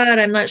my God,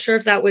 I'm not sure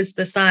if that was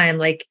the sign.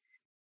 Like,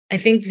 I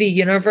think the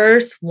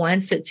universe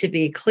wants it to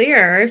be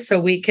clear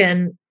so we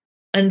can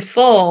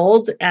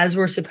unfold as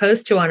we're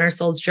supposed to on our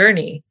soul's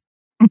journey.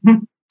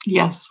 Mm-hmm.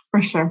 Yes,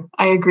 for sure.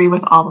 I agree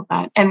with all of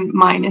that. And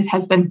mine, it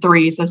has been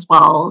 3s as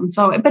well. And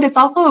so, but it's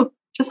also,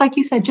 just like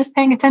you said, just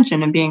paying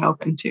attention and being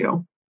open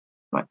to.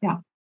 But yeah.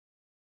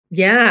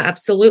 Yeah,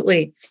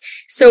 absolutely.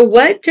 So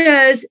what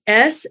does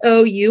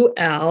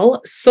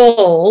SOUL,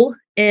 soul,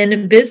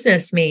 in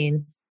business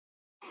mean?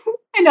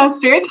 I know,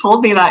 Spirit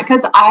told me that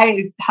because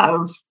I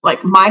have,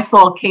 like, my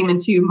soul came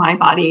into my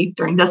body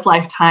during this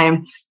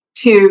lifetime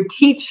to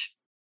teach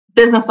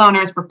business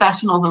owners,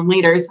 professionals, and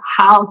leaders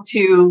how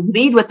to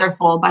lead with their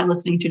soul by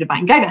listening to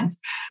divine guidance.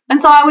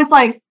 And so I was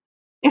like,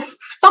 if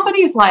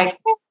somebody's like,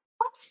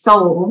 what's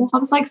soul? I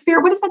was like,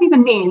 Spirit, what does that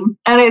even mean?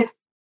 And it's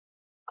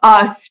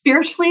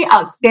spiritually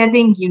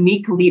outstanding,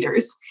 unique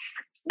leaders.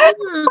 I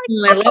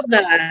love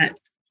that.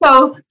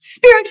 So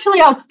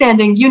spiritually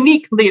outstanding,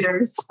 unique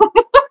leaders.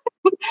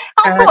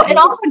 Also, it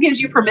also gives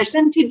you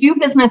permission to do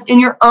business in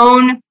your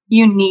own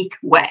unique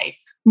way.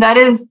 That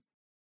is,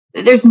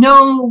 there's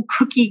no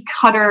cookie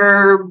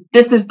cutter,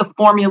 this is the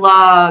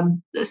formula.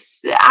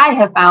 I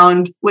have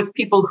found with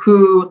people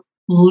who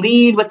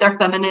lead with their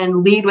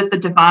feminine, lead with the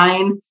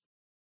divine,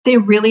 they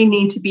really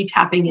need to be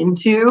tapping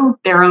into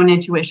their own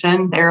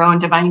intuition, their own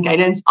divine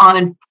guidance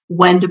on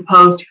when to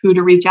post, who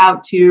to reach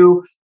out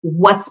to,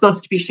 what's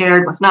supposed to be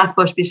shared, what's not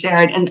supposed to be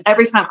shared. And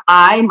every time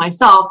I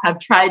myself have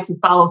tried to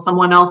follow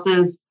someone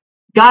else's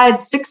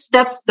guide, 6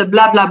 steps to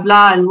blah, blah,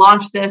 blah, and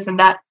launch this and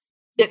that,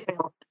 it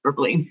fails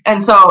miserably.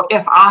 And so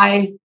if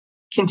I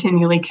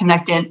continually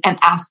connect in and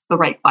ask the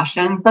right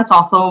questions, that's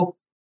also,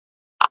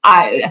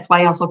 that's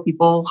why also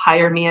people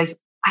hire me, as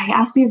I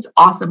ask these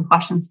awesome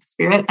questions to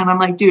Spirit. And I'm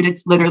like, dude,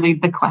 it's literally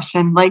the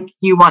question. Like,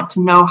 you want to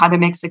know how to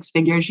make 6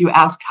 figures. You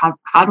ask,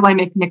 how do I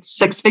make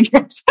 6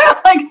 figures?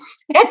 Like,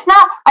 it's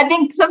not, I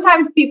think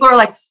sometimes people are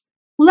like,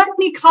 let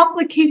me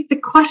complicate the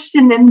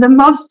question in the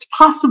most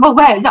possible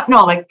way.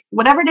 No, like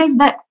whatever it is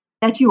that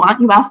you want,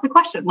 you ask the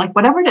question, like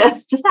whatever it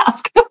is, just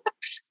ask.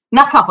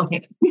 not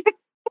complicated.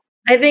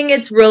 I think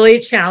it's really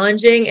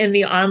challenging in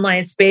the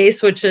online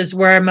space, which is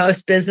where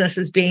most business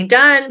is being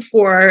done,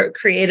 for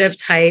creative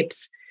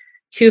types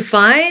to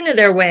find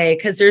their way,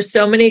 because there's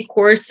so many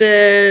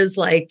courses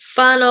like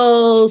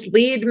funnels,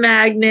 lead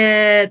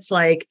magnets,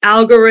 like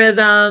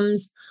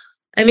algorithms.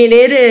 I mean,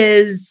 it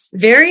is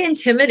very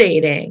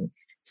intimidating.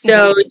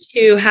 So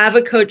to have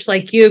a coach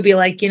like you be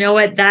like, you know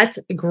what, that's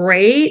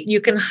great.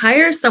 You can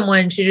hire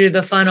someone to do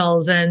the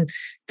funnels and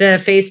the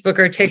Facebook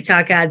or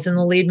TikTok ads and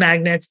the lead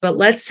magnets, but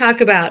let's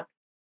talk about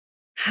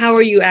how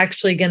are you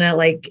actually going to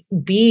like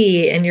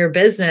be in your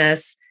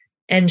business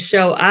and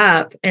show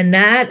up. And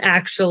that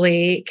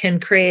actually can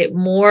create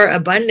more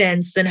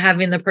abundance than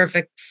having the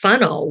perfect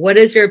funnel. What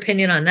is your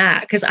opinion on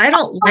that? Because I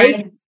don't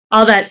like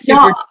all that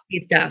super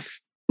stuff.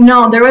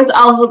 No,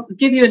 I'll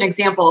give you an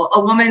example. A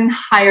woman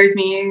hired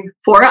me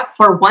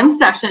for one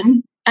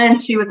session, and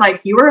she was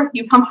like, you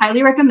come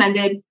highly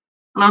recommended.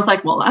 And I was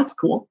like, well, that's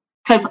cool.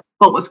 Because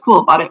what was cool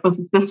about it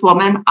was this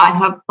woman I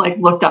have like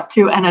looked up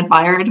to and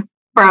admired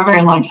for a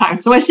very long time.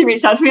 So when she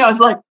reached out to me, I was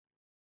like,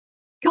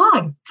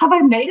 God, have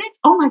I made it?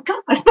 Oh my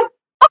God.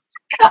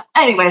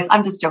 Anyways,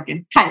 I'm just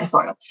joking, kind of,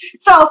 sort of.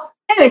 So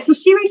anyway, so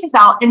she reaches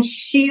out and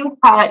she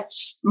had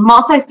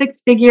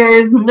multi-six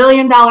figures, $1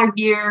 million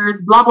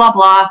years, blah, blah,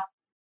 blah.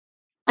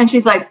 And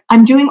she's like,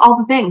 I'm doing all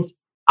the things.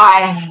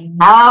 I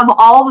have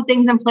all the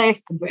things in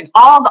place. I'm doing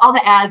all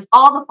the ads,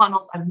 all the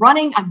funnels. I'm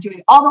running. I'm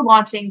doing all the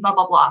launching, blah,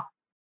 blah, blah.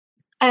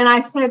 And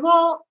I said,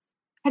 well,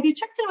 have you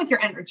checked in with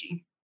your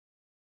energy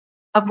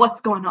of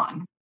what's going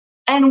on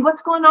and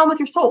what's going on with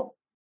your soul?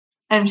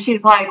 And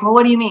she's like, well,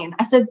 what do you mean?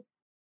 I said,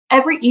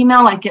 every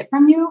email I get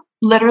from you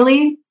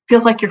literally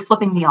feels like you're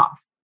flipping me off.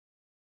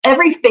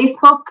 Every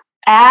Facebook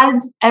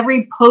ad,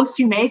 every post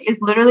you make is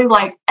literally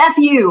like, F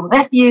you,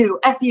 F you,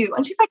 F you.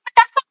 And she's like, but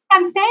that's not what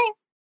I'm saying.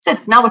 I said,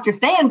 it's not what you're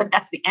saying, but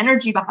that's the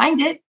energy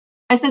behind it.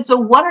 I said, so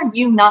what are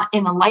you not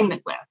in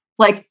alignment with?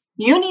 Like,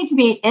 you need to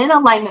be in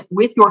alignment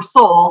with your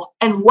soul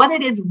and what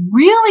it is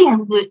really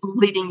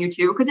leading you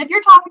to. Because if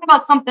you're talking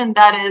about something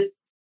that is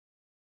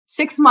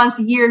 6 months,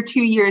 a year,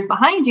 2 years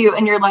behind you,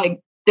 and you're like,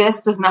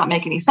 this does not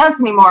make any sense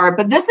anymore,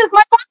 but this is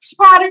my launch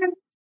pattern.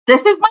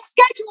 This is my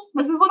schedule.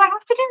 This is what I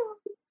have to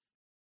do.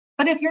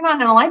 But if you're not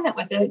in alignment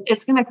with it,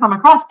 it's going to come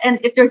across. And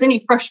if there's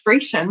any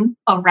frustration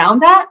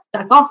around that,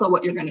 that's also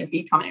what you're going to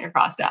be coming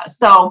across as.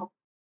 So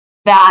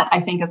that I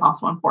think is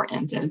also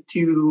important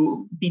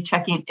to be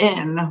checking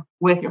in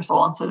with your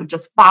soul instead of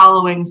just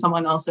following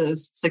someone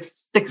else's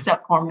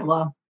six-step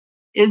formula.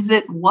 Is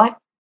it what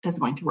is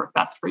going to work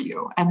best for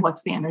you? And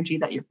what's the energy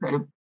that you're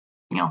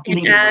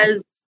leading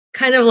with?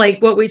 Kind of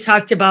like what we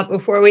talked about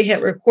before we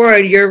hit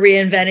record, you're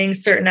reinventing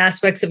certain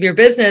aspects of your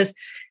business.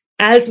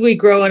 As we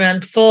grow and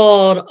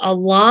unfold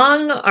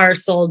along our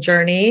soul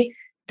journey,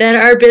 then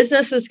our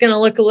business is going to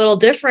look a little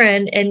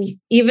different. And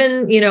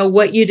even,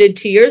 what you did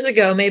 2 years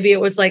ago, maybe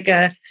it was like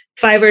a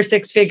 5 or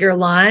 6 figure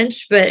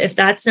launch, but if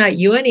that's not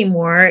you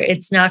anymore,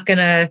 it's not going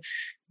to,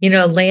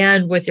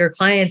 land with your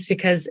clients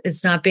because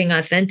it's not being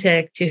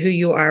authentic to who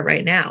you are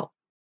right now.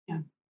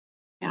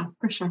 Yeah,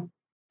 for sure.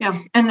 Yeah.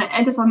 And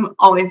I'm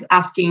always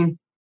asking,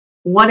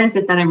 what is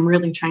it that I'm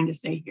really trying to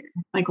say here?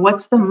 Like,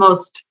 what's the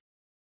most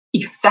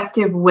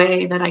effective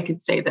way that I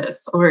could say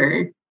this?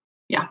 Or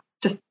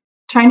just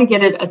trying to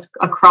get it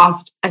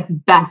across as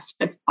best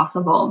as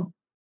possible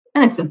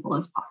and as simple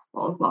as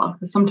possible as well.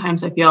 Because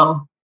sometimes I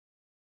feel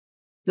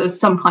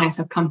some clients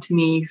have come to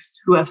me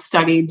who have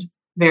studied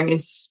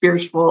various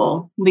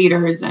spiritual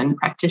leaders and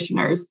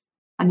practitioners,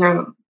 and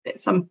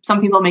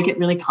some people make it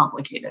really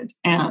complicated,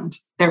 and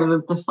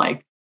they're just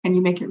like, can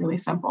you make it really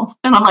simple?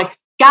 And I'm like,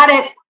 got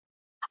it.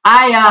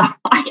 I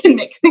can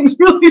make things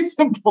really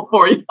simple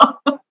for you.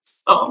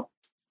 So,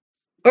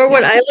 or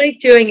what I like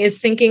doing is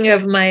thinking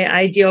of my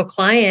ideal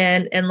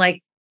client and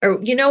like, or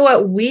you know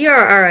what, we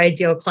are our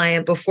ideal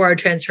client before our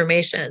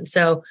transformation.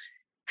 So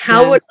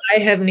how would I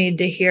have need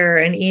to hear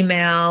an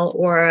email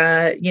or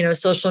a,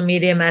 social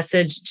media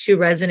message to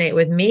resonate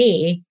with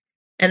me?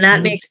 And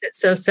that makes it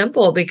so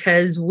simple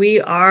because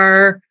we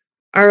are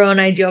our own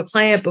ideal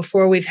client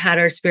before we've had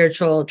our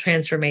spiritual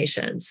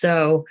transformation.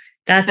 So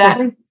that's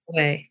a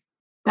way.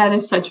 That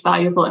is such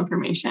valuable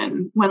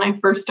information. When I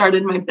first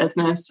started my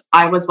business,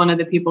 I was one of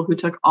the people who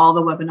took all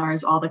the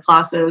webinars, all the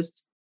classes,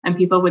 and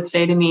people would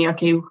say to me,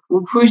 okay,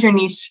 well, who's your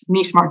niche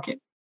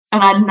market?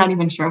 And I'm not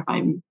even sure if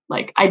I'm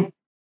like,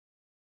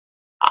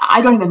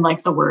 I don't even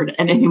like the word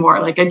anymore.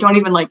 Like, I don't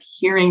even like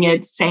hearing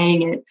it,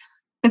 saying it,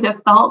 because it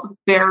felt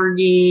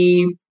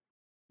very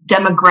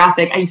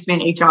demographic. I used to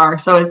be in HR.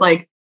 So it's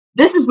like,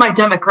 this is my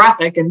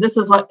demographic and this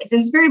is what it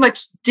is, very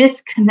much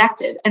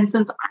disconnected. And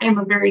since I am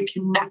a very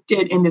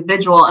connected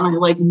individual and I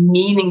like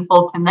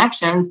meaningful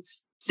connections,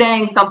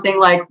 saying something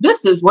like,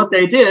 this is what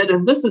they did.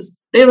 And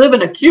they live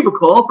in a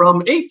cubicle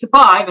from 8 to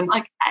 5. And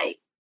like, not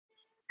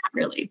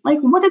really. Like,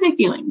 what are they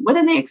feeling? What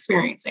are they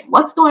experiencing?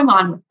 What's going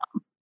on with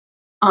them?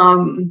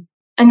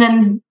 And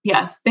then,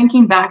 yes,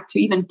 thinking back to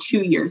even 2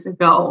 years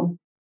ago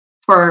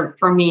for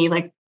me,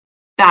 like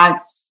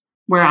that's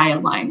where I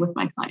align with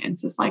my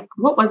clients is like,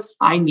 what was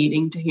I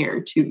needing to hear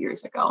 2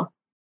 years ago?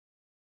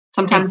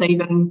 Sometimes I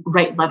even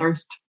write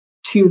letters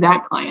to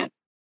that client,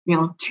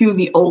 to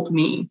the old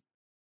me,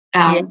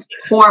 and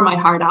pour my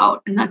heart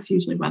out. And that's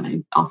usually when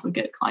I also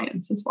get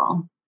clients as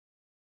well.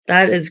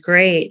 That is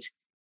great.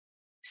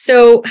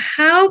 So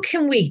how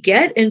can we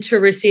get into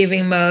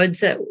receiving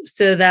modes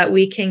so that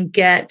we can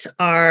get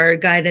our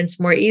guidance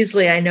more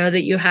easily? I know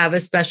that you have a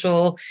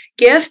special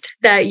gift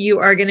that you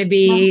are going to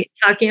be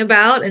talking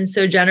about and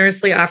so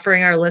generously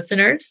offering our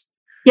listeners.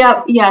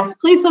 Yep. Yes.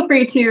 Please feel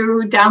free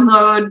to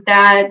download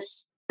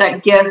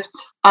that gift.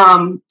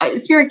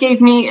 Spirit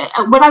gave me,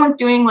 what I was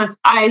doing was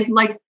I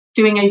like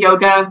doing a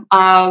yoga,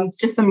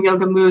 just some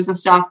yoga moves and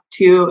stuff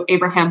to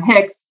Abraham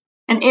Hicks.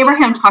 And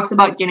Abraham talks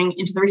about getting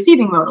into the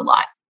receiving mode a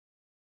lot.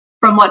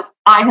 From what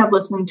I have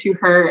listened to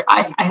her,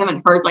 I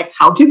haven't heard like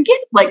how to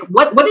get like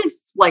what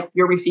is like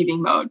your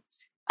receiving mode.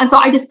 And so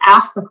I just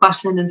asked the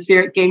question and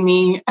Spirit gave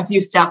me a few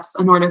steps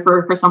in order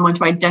for someone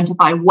to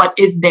identify what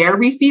is their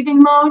receiving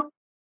mode.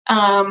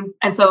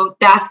 And so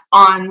that's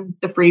on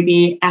the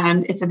freebie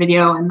and it's a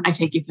video and I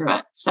take you through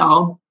it.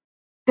 So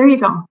there you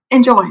go.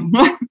 Enjoy.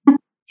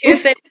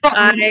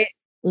 I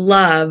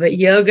love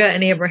yoga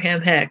and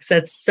Abraham Hicks.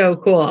 That's so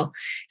cool.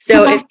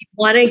 So if you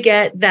want to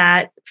get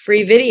that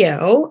free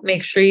video,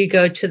 make sure you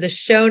go to the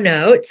show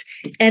notes.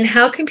 And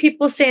how can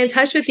people stay in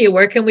touch with you?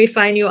 Where can we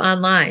find you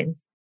online?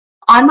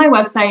 On my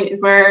website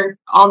is where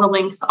all the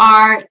links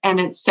are, and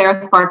it's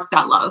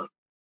sarahsparks.love.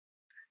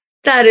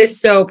 That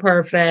is so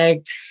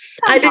perfect.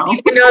 I didn't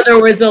even know there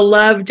was a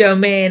love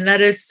domain.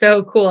 That is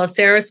so cool.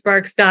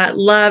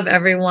 sarahsparks.love,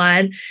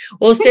 everyone.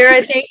 Well,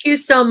 Sarah, thank you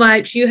so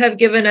much. You have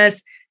given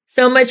us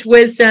so much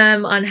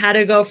wisdom on how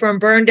to go from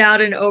burned out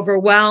and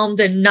overwhelmed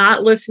and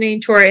not listening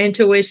to our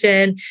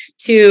intuition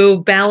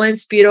to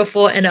balanced,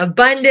 beautiful, and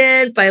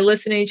abundant by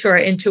listening to our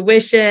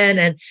intuition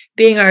and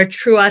being our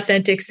true,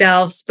 authentic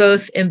selves,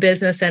 both in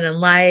business and in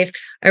life.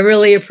 I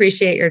really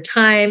appreciate your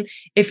time.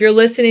 If you're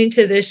listening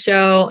to this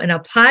show in a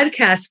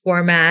podcast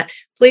format,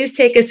 please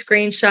take a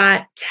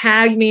screenshot,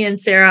 tag me and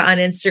Sarah on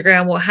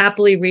Instagram. We'll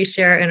happily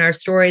reshare in our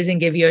stories and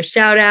give you a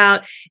shout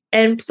out.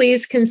 And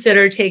please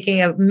consider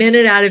taking a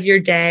minute out of your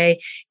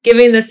day,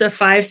 giving this a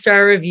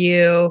 5-star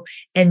review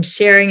and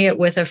sharing it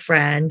with a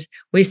friend.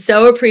 We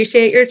so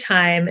appreciate your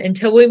time.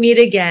 Until we meet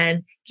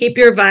again, keep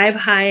your vibe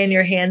high and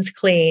your hands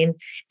clean.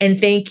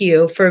 And thank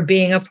you for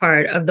being a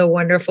part of the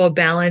wonderful,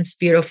 balanced,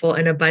 beautiful,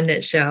 and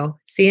abundant show.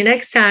 See you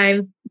next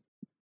time.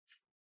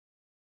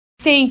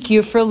 Thank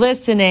you for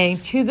listening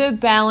to the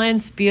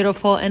Balanced,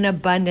 Beautiful, and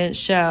Abundant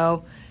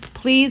show.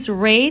 Please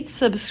rate,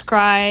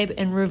 subscribe,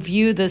 and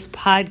review this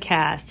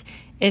podcast.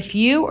 If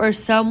you or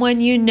someone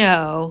you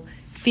know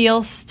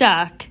feels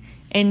stuck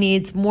and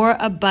needs more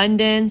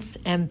abundance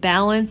and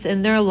balance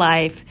in their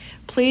life,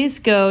 please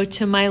go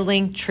to my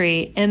link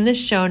tree in the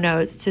show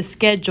notes to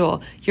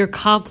schedule your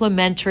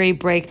complimentary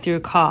breakthrough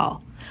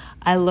call.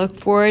 I look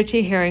forward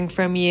to hearing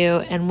from you,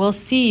 and we'll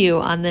see you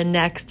on the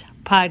next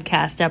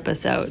podcast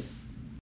episode.